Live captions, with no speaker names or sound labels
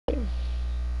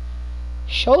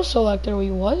Show selector, wait,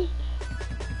 what?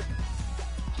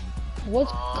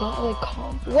 What's gauntlet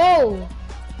comp? Whoa!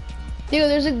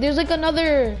 Dude, there's like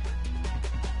another.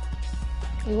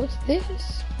 Wait, what's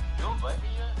this? You don't invite me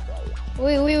yet?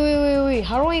 Wait.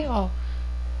 How do I? Oh,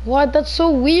 what? That's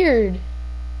so weird.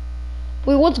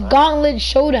 Wait, what's Gauntlet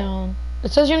Showdown?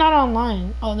 It says you're not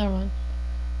online. Oh, never mind.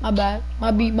 My bad. My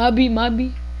beat.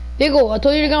 Diggle, I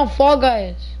told you to get on Fall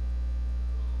Guys.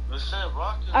 You said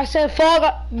Rocket. I said Fall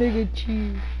Guys. Nigga,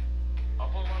 cheese. I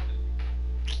put Rocket.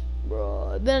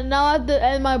 Bro, then now I have to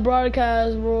end my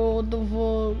broadcast, bro. What the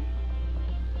fuck?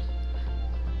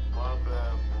 My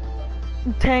bad,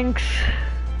 bro. Thanks.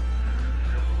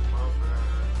 My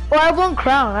bad. Oh, I have one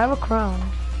crown. I have a crown.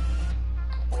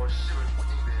 Oh shit, what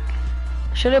you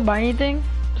been? Should I buy anything?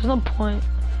 There's no point.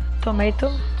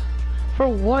 Tomato? For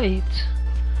what? I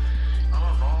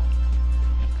don't know.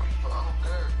 But I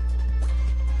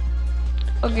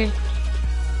don't care. Okay.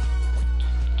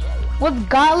 What's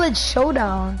Gauntlet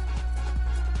Showdown?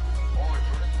 Oh,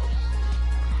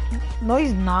 No,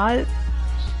 he's not.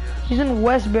 He's in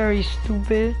Westbury,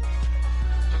 stupid.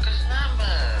 look at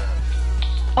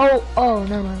Snapman. Oh,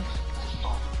 never mind.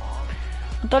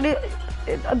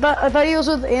 I thought he was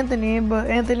with Anthony, but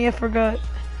Anthony, I forgot.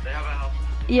 They have a house.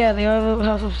 Yeah, they have a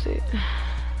House of State. You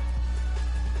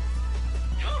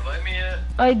don't invite me yet?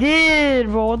 I did,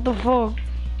 bro. What the fuck?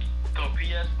 To a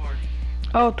PS party.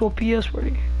 Oh, to a PS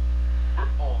party.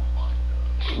 Oh my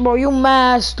god. Bro, you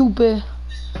mad stupid.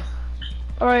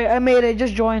 Alright, I made it.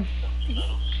 Just join.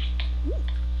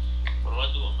 What do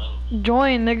I do with metal?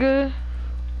 Join, nigga.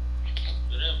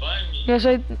 You didn't invite me. Yes,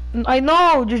 I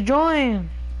know. Just join.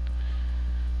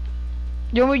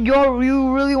 You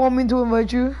really want me to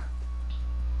invite you?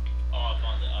 Oh, I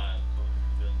found it. Alright,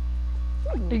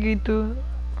 cool. Good. Nigga, too.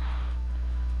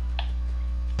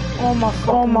 Oh my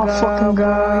fucking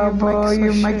god, bro.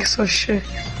 Your mic is so shit.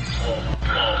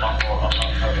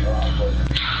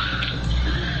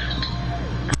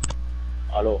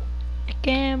 Hello. I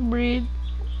can't breathe.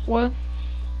 What?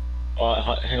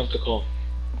 Hang up the call.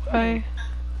 Why?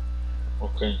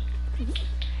 Okay.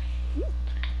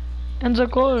 End the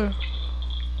call.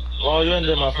 Oh, you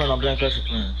ended, my friend. I'm playing Clash of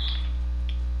Clans.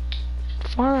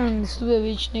 Fine, stupid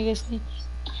bitch, nigga snitch.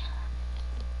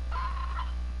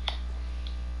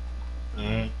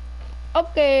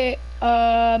 Okay,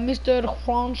 Mr.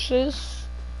 Francis.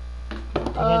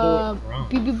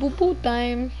 Pee pee poo poo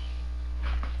time.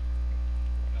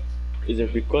 Is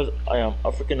it because I am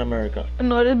African American?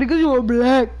 No, it's because you were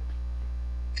black.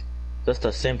 That's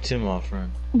the same team, my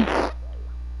friend.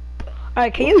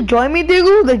 Alright, can you join me,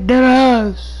 Diggle? Like dead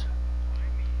ass.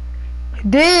 I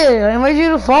did. I invited you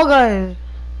to Fall Guys.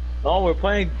 No, we're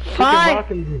playing. Fine.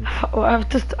 Rocket League. Oh, I have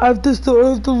to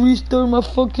restart my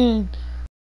fucking.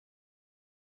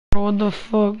 Bro, what the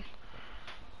fuck?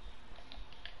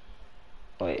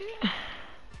 Wait,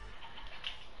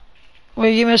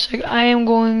 give me a sec. I am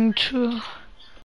going to.